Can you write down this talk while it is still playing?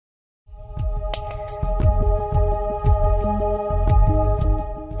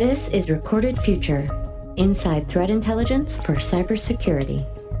This is Recorded Future, inside threat intelligence for cybersecurity.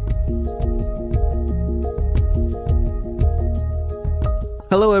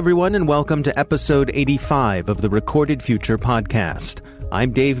 Hello, everyone, and welcome to episode 85 of the Recorded Future podcast.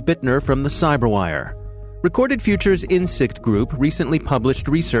 I'm Dave Bittner from the Cyberwire. Recorded Future's Insikt group recently published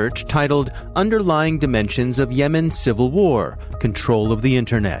research titled Underlying Dimensions of Yemen's Civil War, Control of the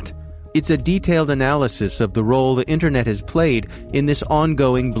Internet. It's a detailed analysis of the role the Internet has played in this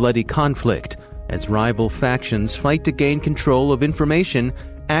ongoing bloody conflict, as rival factions fight to gain control of information,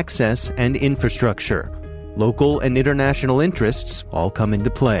 access, and infrastructure. Local and international interests all come into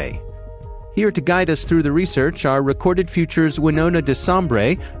play. Here to guide us through the research are Recorded Future's Winnona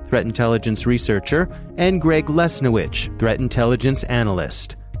DeSombre, threat intelligence researcher, and Greg Lesnewich, threat intelligence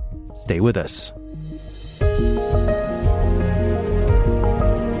analyst. Stay with us.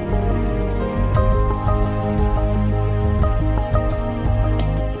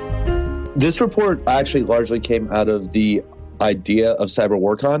 This report actually largely came out of the idea of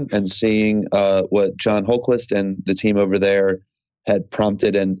CyberWarCon and seeing what John Holquist and the team over there had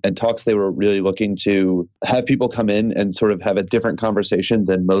prompted and talks. They were really looking to have people come in and sort of have a different conversation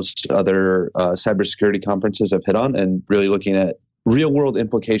than most other cybersecurity conferences have hit on, and really looking at real world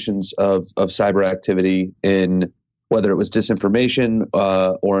implications of cyber activity in whether it was disinformation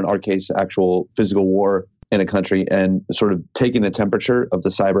or in our case, actual physical war in a country, and sort of taking the temperature of the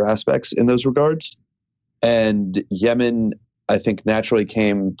cyber aspects in those regards. And Yemen, I think, naturally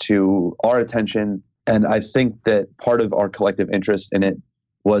came to our attention. And I think that part of our collective interest in it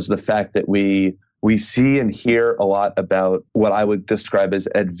was the fact that we see and hear a lot about what I would describe as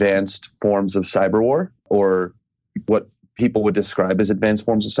advanced forms of cyber war, or what people would describe as advanced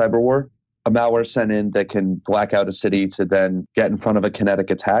forms of cyber war. A malware sent in that can black out a city to then get in front of a kinetic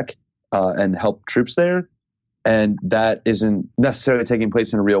attack and help troops there. And that isn't necessarily taking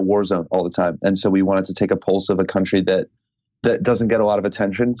place in a real war zone all the time. And so we wanted to take a pulse of a country that doesn't get a lot of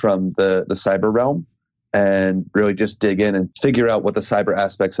attention from the cyber realm, and really just dig in and figure out what the cyber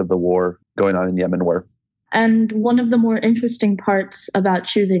aspects of the war going on in Yemen were. And one of the more interesting parts about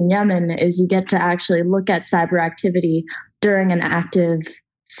choosing Yemen is you get to actually look at cyber activity during an active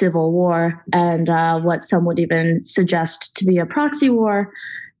civil war, and what some would even suggest to be a proxy war.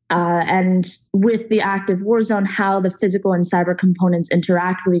 And with the active war zone, how the physical and cyber components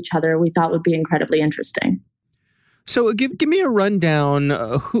interact with each other, we thought would be incredibly interesting. So give me a rundown.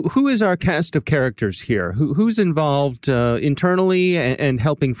 Who is our cast of characters here? Who's involved internally and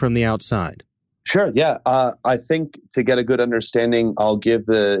helping from the outside? Sure, yeah. I think to get a good understanding, I'll give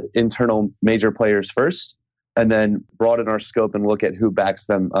the internal major players first, and then broaden our scope and look at who backs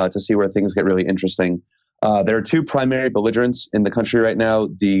them to see where things get really interesting. There are two primary belligerents in the country right now: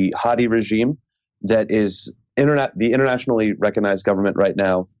 the Hadi regime, that is the internationally recognized government right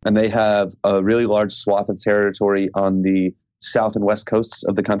now, and they have a really large swath of territory on the south and west coasts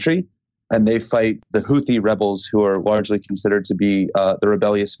of the country, and they fight the Houthi rebels, who are largely considered to be the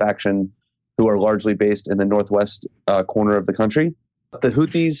rebellious faction, who are largely based in the northwest corner of the country. The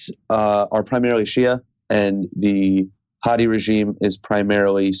Houthis are primarily Shia, and the Hadi regime is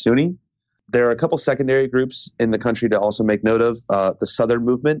primarily Sunni. There are a couple secondary groups in the country to also make note of. The Southern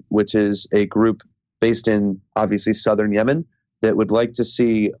Movement, which is a group based in, obviously, southern Yemen, that would like to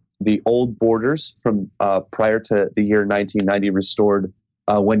see the old borders from prior to the year 1990 restored,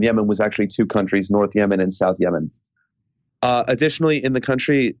 when Yemen was actually two countries, North Yemen and South Yemen. Additionally, in the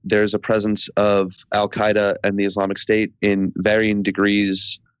country, there's a presence of Al-Qaeda and the Islamic State in varying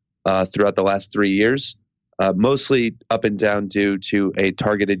degrees throughout the last 3 years. Mostly up and down due to a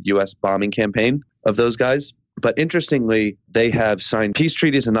targeted U.S. bombing campaign of those guys. But interestingly, they have signed peace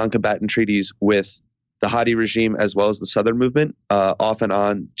treaties and non-combatant treaties with the Hadi regime as well as the Southern Movement, off and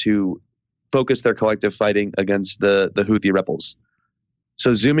on, to focus their collective fighting against the Houthi rebels.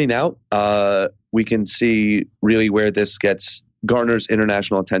 So zooming out, we can see really where this garners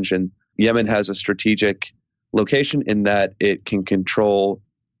international attention. Yemen has a strategic location in that it can control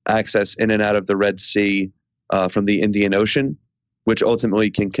access in and out of the Red Sea from the Indian Ocean, which ultimately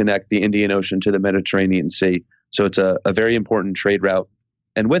can connect the Indian Ocean to the Mediterranean Sea. So it's a very important trade route.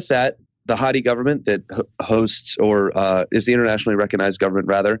 And with that, the Hadi government that hosts, or is the internationally recognized government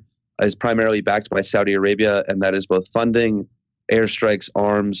rather, is primarily backed by Saudi Arabia, and that is both funding, airstrikes,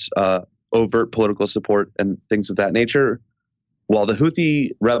 arms, overt political support, and things of that nature. While the Houthi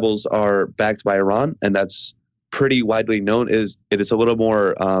rebels are backed by Iran, and that's pretty widely known, it is a little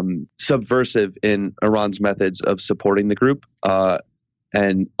more subversive in Iran's methods of supporting the group,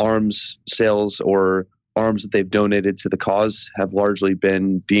 and arms sales or arms that they've donated to the cause have largely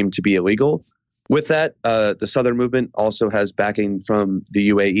been deemed to be illegal. With that, the Southern Movement also has backing from the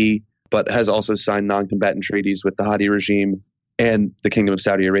UAE, but has also signed non-combatant treaties with the Hadi regime and the Kingdom of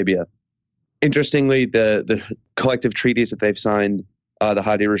Saudi Arabia. Interestingly, the collective treaties that they've signed, the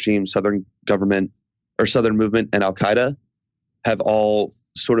Hadi regime, Southern Government, or Southern Movement, and Al-Qaeda have all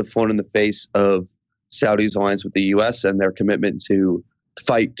sort of flown in the face of Saudi's alliance with the U.S. and their commitment to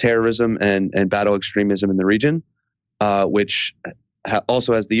fight terrorism and battle extremism in the region, which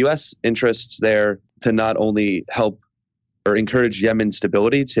also has the U.S. interests there to not only help or encourage Yemen's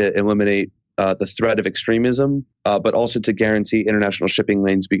stability to eliminate the threat of extremism, but also to guarantee international shipping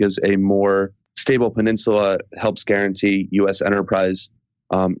lanes, because a more stable peninsula helps guarantee U.S. enterprise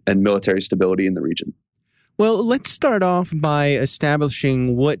and military stability in the region. Well, let's start off by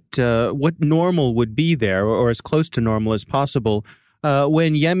establishing what normal would be there, or as close to normal as possible.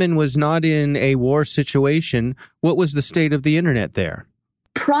 When Yemen was not in a war situation, what was the state of the internet there?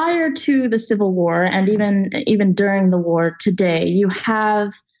 Prior to the civil war, and even during the war today, you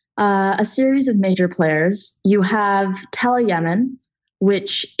have a series of major players. You have Yemen,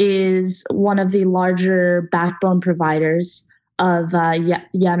 which is one of the larger backbone providers of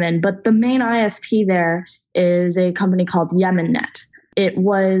Yemen. But the main ISP there is a company called YemenNet. It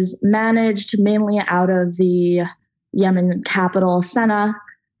was managed mainly out of the Yemen capital, Sana'a,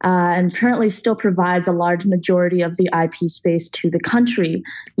 and currently still provides a large majority of the IP space to the country.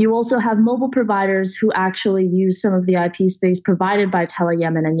 You also have mobile providers who actually use some of the IP space provided by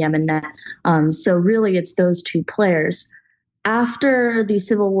Yemen and YemenNet. So really, it's those two players. After the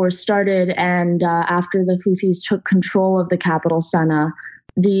civil war started and after the Houthis took control of the capital, Sana'a,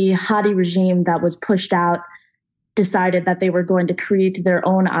 the Hadi regime that was pushed out decided that they were going to create their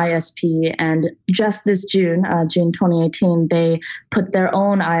own ISP. And just this June 2018, they put their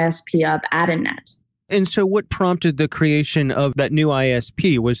own ISP up, Adinet. And so what prompted the creation of that new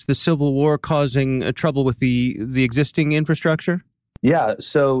ISP? Was the civil war causing trouble with the existing infrastructure? Yeah.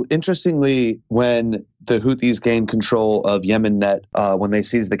 So interestingly, when the Houthis gained control of YemenNet, when they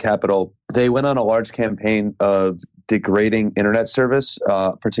seized the capital, they went on a large campaign of degrading internet service,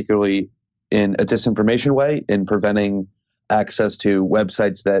 particularly in a disinformation way, in preventing access to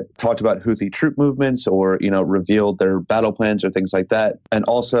websites that talked about Houthi troop movements or, revealed their battle plans or things like that. And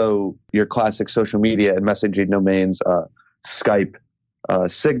also your classic social media and messaging domains, Skype,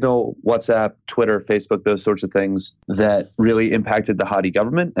 Signal, WhatsApp, Twitter, Facebook, those sorts of things that really impacted the Hadi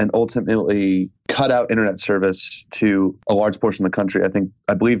government and ultimately cut out internet service to a large portion of the country.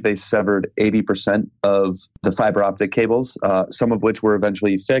 I believe they severed 80% of the fiber optic cables, some of which were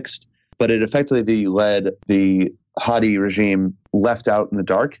eventually fixed. But it effectively led the Hadi regime left out in the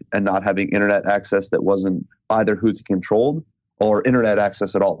dark and not having internet access that wasn't either Houthi controlled or internet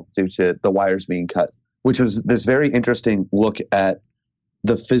access at all due to the wires being cut, which was this very interesting look at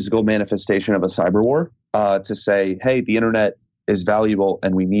the physical manifestation of a cyber war, to say, hey, the internet is valuable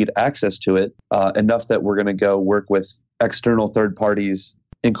and we need access to it enough that we're going to go work with external third parties,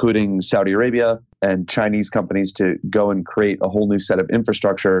 including Saudi Arabia and Chinese companies, to go and create a whole new set of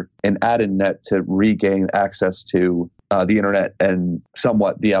infrastructure and add in net to regain access to the internet and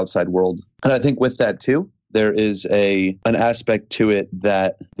somewhat the outside world. And I think with that too, there is an aspect to it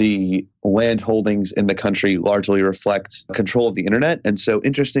that the land holdings in the country largely reflect control of the internet. And so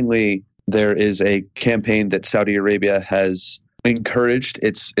interestingly, there is a campaign that Saudi Arabia has encouraged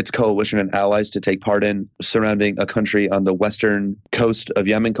its coalition and allies to take part in surrounding a country on the western coast of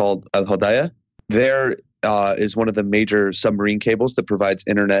Yemen called Al-Hodaya. There is one of the major submarine cables that provides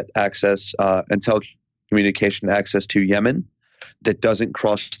internet access and telecommunication access to Yemen that doesn't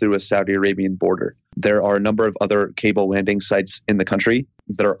cross through a Saudi Arabian border. There are a number of other cable landing sites in the country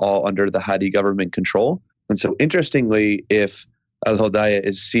that are all under the Hadi government control. And so interestingly, if Al-Hodaya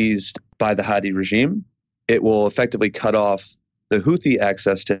is seized by the Hadi regime, it will effectively cut off the Houthi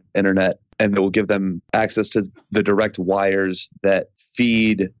access to internet, and it will give them access to the direct wires that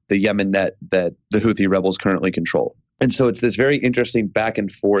feed the YemenNet that the Houthi rebels currently control. And so it's this very interesting back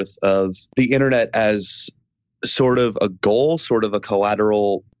and forth of the internet as sort of a goal, sort of a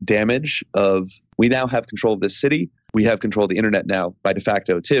collateral damage of, we now have control of this city. We have control of the internet now by de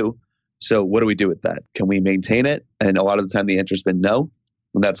facto too. So what do we do with that? Can we maintain it? And a lot of the time the answer has been no.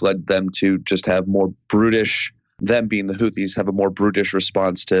 And that's led them to just have more brutish, them being the Houthis, have a more brutish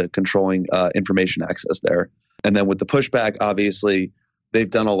response to controlling information access there. And then with the pushback, obviously, they've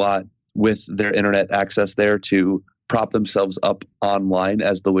done a lot with their internet access there to prop themselves up online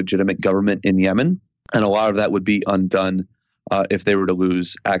as the legitimate government in Yemen. And a lot of that would be undone if they were to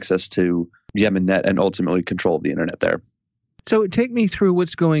lose access to YemenNet and ultimately control of the internet there. So take me through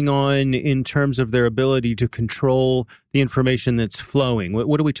what's going on in terms of their ability to control the information that's flowing.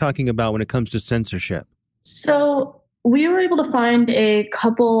 What are we talking about when it comes to censorship? So we were able to find a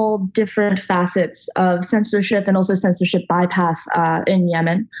couple different facets of censorship and also censorship bypass in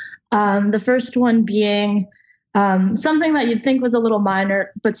Yemen. The first one being something that you'd think was a little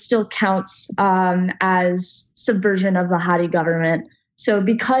minor, but still counts as subversion of the Hadi government. So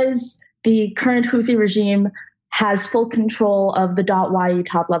because the current Houthi regime has full control of the .yu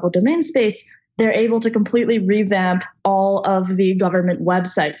top-level domain space, they're able to completely revamp all of the government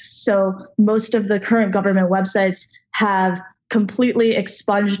websites. So most of the current government websites have completely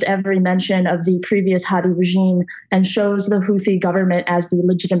expunged every mention of the previous Hadi regime and shows the Houthi government as the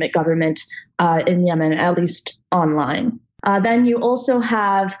legitimate government in Yemen, at least online. Then you also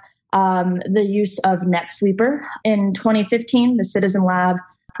have the use of NetSweeper. In 2015, the Citizen Lab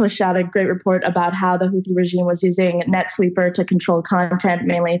pushed out a great report about how the Houthi regime was using NetSweeper to control content,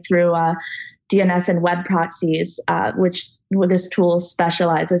 mainly through DNS and web proxies, which this tool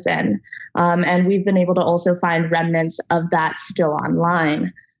specializes in. And we've been able to also find remnants of that still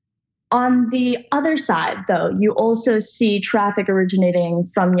online. On the other side, though, you also see traffic originating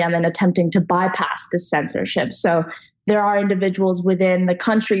from Yemen attempting to bypass this censorship. So there are individuals within the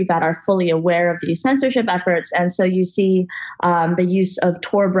country that are fully aware of these censorship efforts. And so you see the use of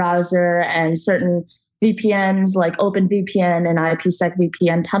Tor browser and certain VPNs like OpenVPN and IPsec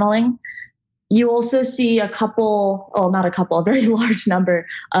VPN tunneling. You also see a very large number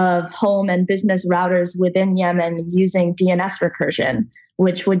of home and business routers within Yemen using DNS recursion,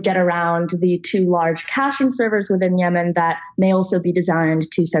 which would get around the two large caching servers within Yemen that may also be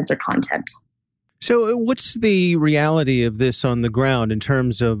designed to censor content. So what's the reality of this on the ground in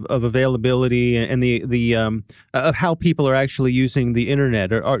terms of availability and the of how people are actually using the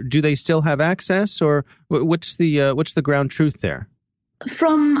internet? Or do they still have access, or what's the ground truth there?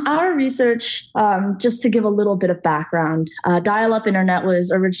 From our research, just to give a little bit of background, dial-up internet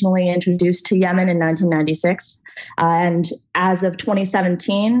was originally introduced to Yemen in 1996. And as of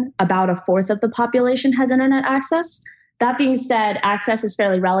 2017, about a fourth of the population has internet access. That being said, access is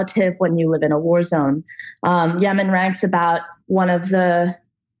fairly relative when you live in a war zone. Yemen ranks about one of the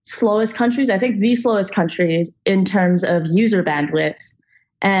slowest countries, I think the slowest country in terms of user bandwidth.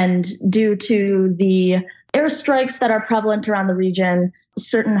 And due to the airstrikes that are prevalent around the region,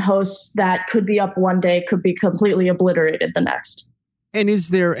 certain hosts that could be up one day could be completely obliterated the next. And is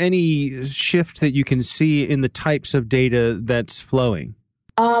there any shift that you can see in the types of data that's flowing?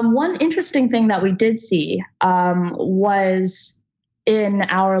 One interesting thing that we did see was in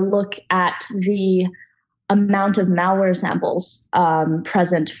our look at the amount of malware samples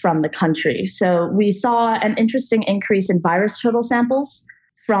present from the country. So we saw an interesting increase in virus turtle samples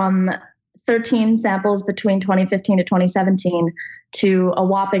from 13 samples between 2015 to 2017 to a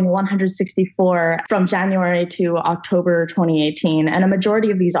whopping 164 from January to October 2018. And a majority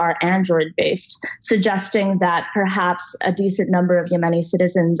of these are Android-based, suggesting that perhaps a decent number of Yemeni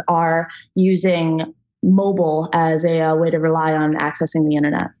citizens are using mobile as a way to rely on accessing the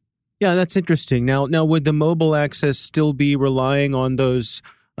internet. Yeah, that's interesting. Now, would the mobile access still be relying on those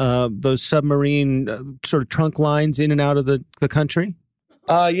submarine sort of trunk lines in and out of the country?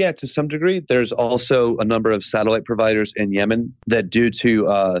 Yeah, to some degree. There's also a number of satellite providers in Yemen that, due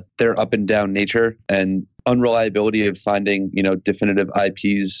to their up and down nature and unreliability of finding, definitive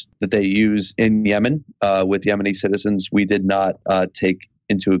IPs that they use in Yemen with Yemeni citizens, we did not take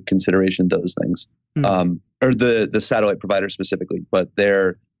into consideration those things, or the satellite providers specifically. But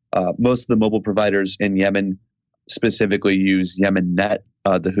they're most of the mobile providers in Yemen specifically use YemenNet,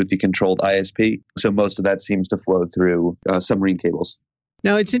 the Houthi-controlled ISP. So most of that seems to flow through submarine cables.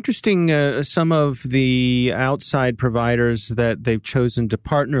 Now, it's interesting, some of the outside providers that they've chosen to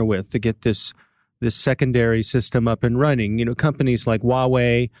partner with to get this secondary system up and running, companies like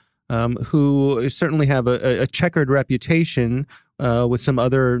Huawei, who certainly have a checkered reputation with some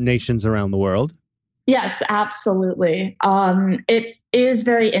other nations around the world. Yes, absolutely. It is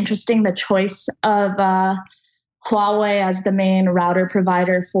very interesting, the choice of Huawei as the main router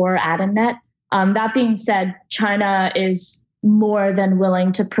provider for AdinNet. That being said, China is more than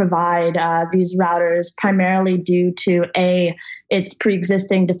willing to provide these routers, primarily due to its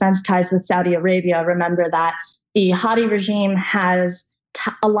pre-existing defense ties with Saudi Arabia. Remember that the Hadi regime has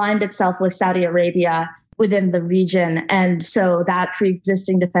aligned itself with Saudi Arabia within the region, and so that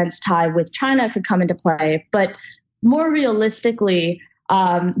pre-existing defense tie with China could come into play. But more realistically,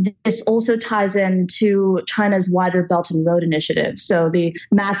 This also ties into China's wider Belt and Road Initiative. So the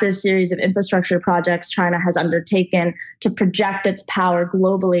massive series of infrastructure projects China has undertaken to project its power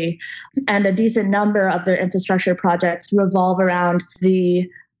globally. And a decent number of their infrastructure projects revolve around the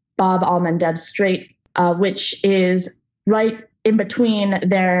Bab al-Mandeb Strait, which is right in between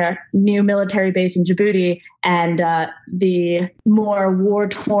their new military base in Djibouti and the more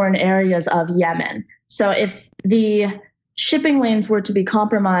war-torn areas of Yemen. So if the shipping lanes were to be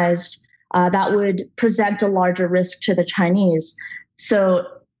compromised, that would present a larger risk to the Chinese. So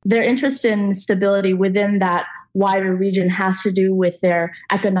their interest in stability within that wider region has to do with their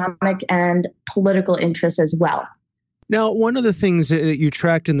economic and political interests as well. Now, one of the things that you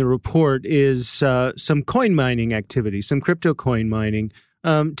tracked in the report is some coin mining activity, some crypto coin mining.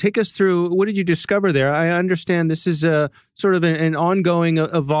 Take us through, what did you discover there? I understand this is a sort of an ongoing,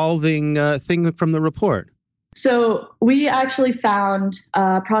 evolving thing from the report. So we actually found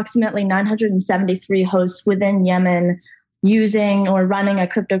approximately 973 hosts within Yemen using or running a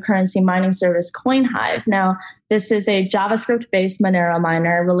cryptocurrency mining service, CoinHive. Now, this is a JavaScript-based Monero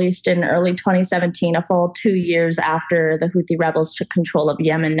miner released in early 2017, a full 2 years after the Houthi rebels took control of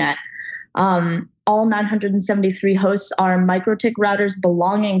Yemennet. All 973 hosts are MikroTik routers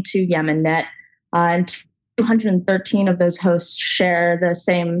belonging to Yemennet, and 213 of those hosts share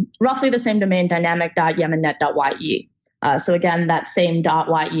roughly the same domain, dynamic.yemennet.ye. So again, that same .ye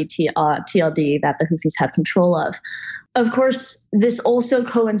TLD that the Houthis have control of. Of course, this also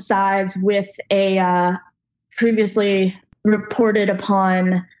coincides with a previously reported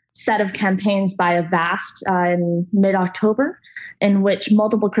upon set of campaigns by Avast in mid-October, in which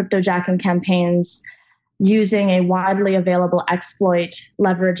multiple cryptojacking campaigns using a widely available exploit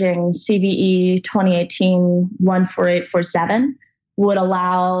leveraging CVE 2018-14847 would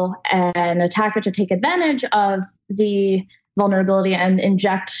allow an attacker to take advantage of the vulnerability and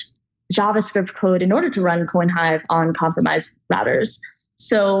inject JavaScript code in order to run CoinHive on compromised routers.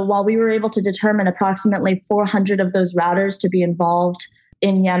 So while we were able to determine approximately 400 of those routers to be involved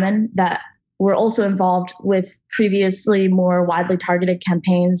in Yemen that were also involved with previously more widely targeted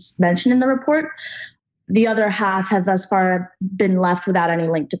campaigns mentioned in the report, the other half have thus far been left without any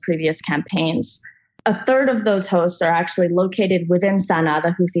link to previous campaigns. A third of those hosts are actually located within Sana'a, the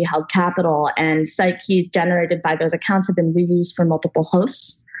Houthi-held capital, and site keys generated by those accounts have been reused for multiple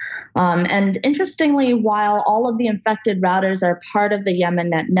hosts. And interestingly, while all of the infected routers are part of the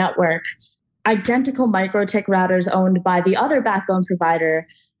Yemennet network, identical MikroTik routers owned by the other backbone provider,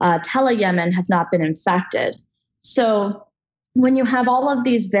 Tele-Yemen, have not been infected. So when you have all of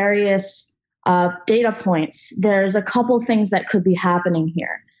these various data points, there's a couple things that could be happening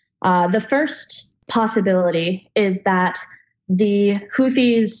here. The first possibility is that the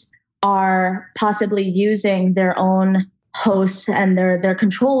Houthis are possibly using their own hosts and their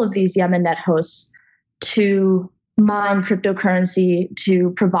control of these Yemennet hosts to mine cryptocurrency to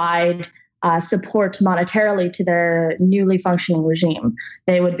provide support monetarily to their newly functioning regime.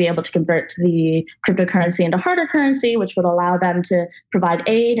 They would be able to convert the cryptocurrency into harder currency, which would allow them to provide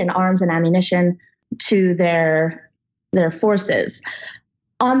aid and arms and ammunition to their forces.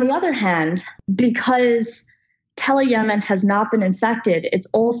 On the other hand, because Tele-Yemen has not been infected, it's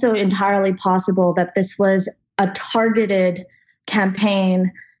also entirely possible that this was a targeted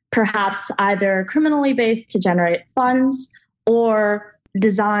campaign, perhaps either criminally based to generate funds or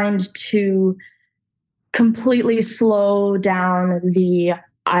designed to completely slow down the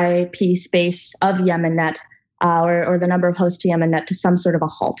IP space of Yemennet or the number of hosts to Yemennet to some sort of a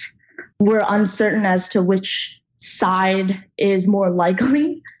halt. We're uncertain as to which side is more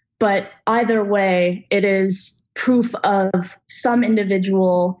likely, but either way, it is proof of some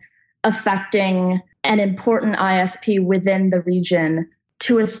individual affecting an important ISP within the region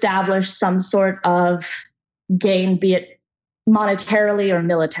to establish some sort of gain, be it monetarily or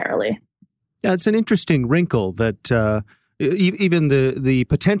militarily. Yeah, it's an interesting wrinkle that even the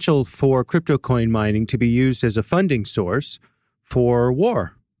potential for crypto coin mining to be used as a funding source for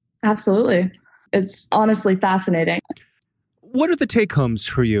war. Absolutely. It's honestly fascinating. What are the take-homes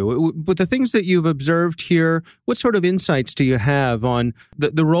for you? With the things that you've observed here, what sort of insights do you have on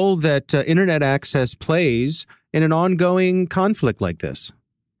the role that internet access plays in an ongoing conflict like this?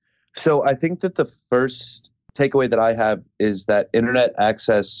 So I think that the first takeaway that I have is that internet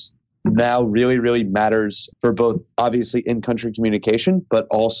access now really, really matters for both obviously in-country communication, but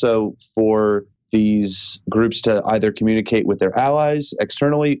also for these groups to either communicate with their allies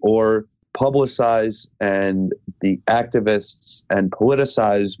externally or publicize and be activists and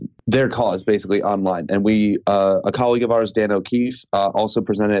politicize their cause basically online. And we, a colleague of ours, Dan O'Keefe, also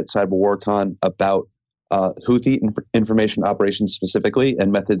presented at CyberWarCon about Houthi information operations specifically,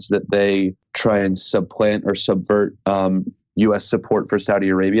 and methods that they try and supplant or subvert U.S. support for Saudi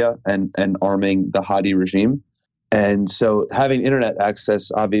Arabia and arming the Hadi regime. And so having internet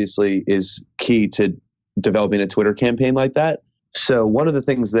access obviously is key to developing a Twitter campaign like that. So one of the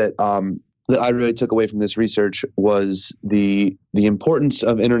things that I really took away from this research was the importance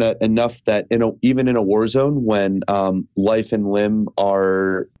of internet enough that even in a war zone when life and limb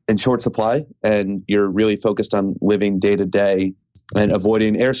are in short supply and you're really focused on living day to day and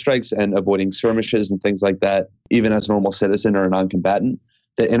avoiding airstrikes and avoiding skirmishes and things like that, even as a normal citizen or a non-combatant,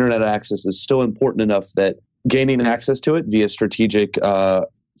 that internet access is still important enough that gaining access to it via strategic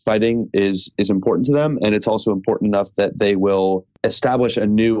fighting is important to them. And it's also important enough that they will establish a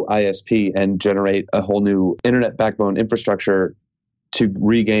new ISP and generate a whole new internet backbone infrastructure to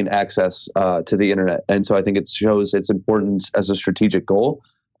regain access to the internet. And so I think it shows its importance as a strategic goal.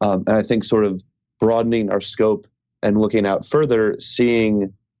 And I think sort of broadening our scope and looking out further, I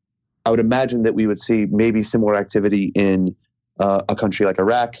would imagine that we would see maybe similar activity in a country like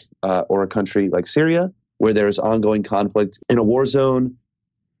Iraq or a country like Syria, where there's ongoing conflict in a war zone,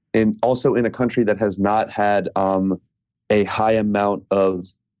 and also in a country that has not had a high amount of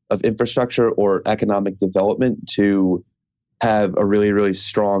infrastructure or economic development to have a really, really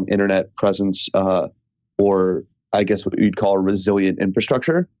strong internet presence, or I guess what you'd call a resilient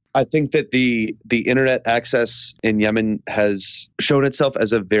infrastructure. I think that the internet access in Yemen has shown itself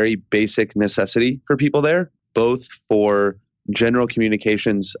as a very basic necessity for people there, both for general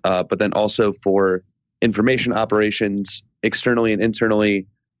communications, but then also for information operations externally and internally,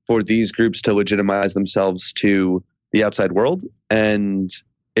 for these groups to legitimize themselves to the outside world. And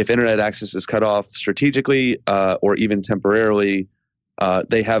if internet access is cut off strategically or even temporarily,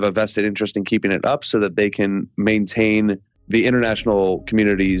 they have a vested interest in keeping it up so that they can maintain the international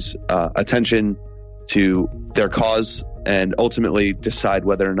community's attention to their cause and ultimately decide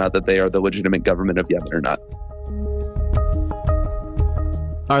whether or not that they are the legitimate government of Yemen or not.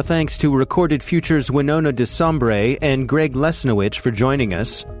 Our thanks to Recorded Future's Winnona DeSombre and Greg Lesnewich for joining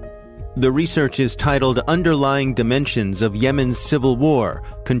us. The research is titled Underlying Dimensions of Yemen's Civil War,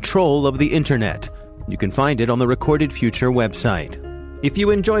 Control of the Internet. You can find it on the Recorded Future website. If you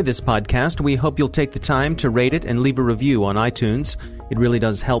enjoy this podcast, we hope you'll take the time to rate it and leave a review on iTunes. It really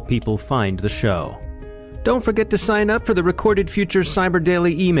does help people find the show. Don't forget to sign up for the Recorded Future Cyber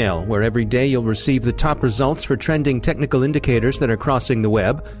Daily email, where every day you'll receive the top results for trending technical indicators that are crossing the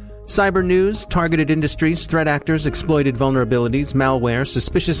web, cyber news, targeted industries, threat actors, exploited vulnerabilities, malware,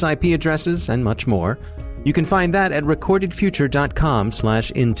 suspicious IP addresses, and much more. You can find that at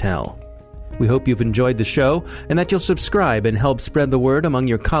recordedfuture.com/intel. We hope you've enjoyed the show and that you'll subscribe and help spread the word among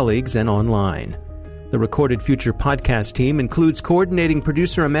your colleagues and online. The Recorded Future podcast team includes coordinating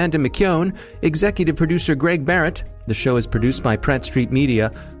producer Amanda McKeown, executive producer Greg Barrett. The show is produced by Pratt Street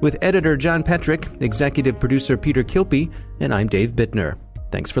Media with editor John Petrick, executive producer Peter Kilpie, and I'm Dave Bittner.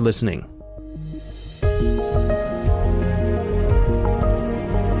 Thanks for listening.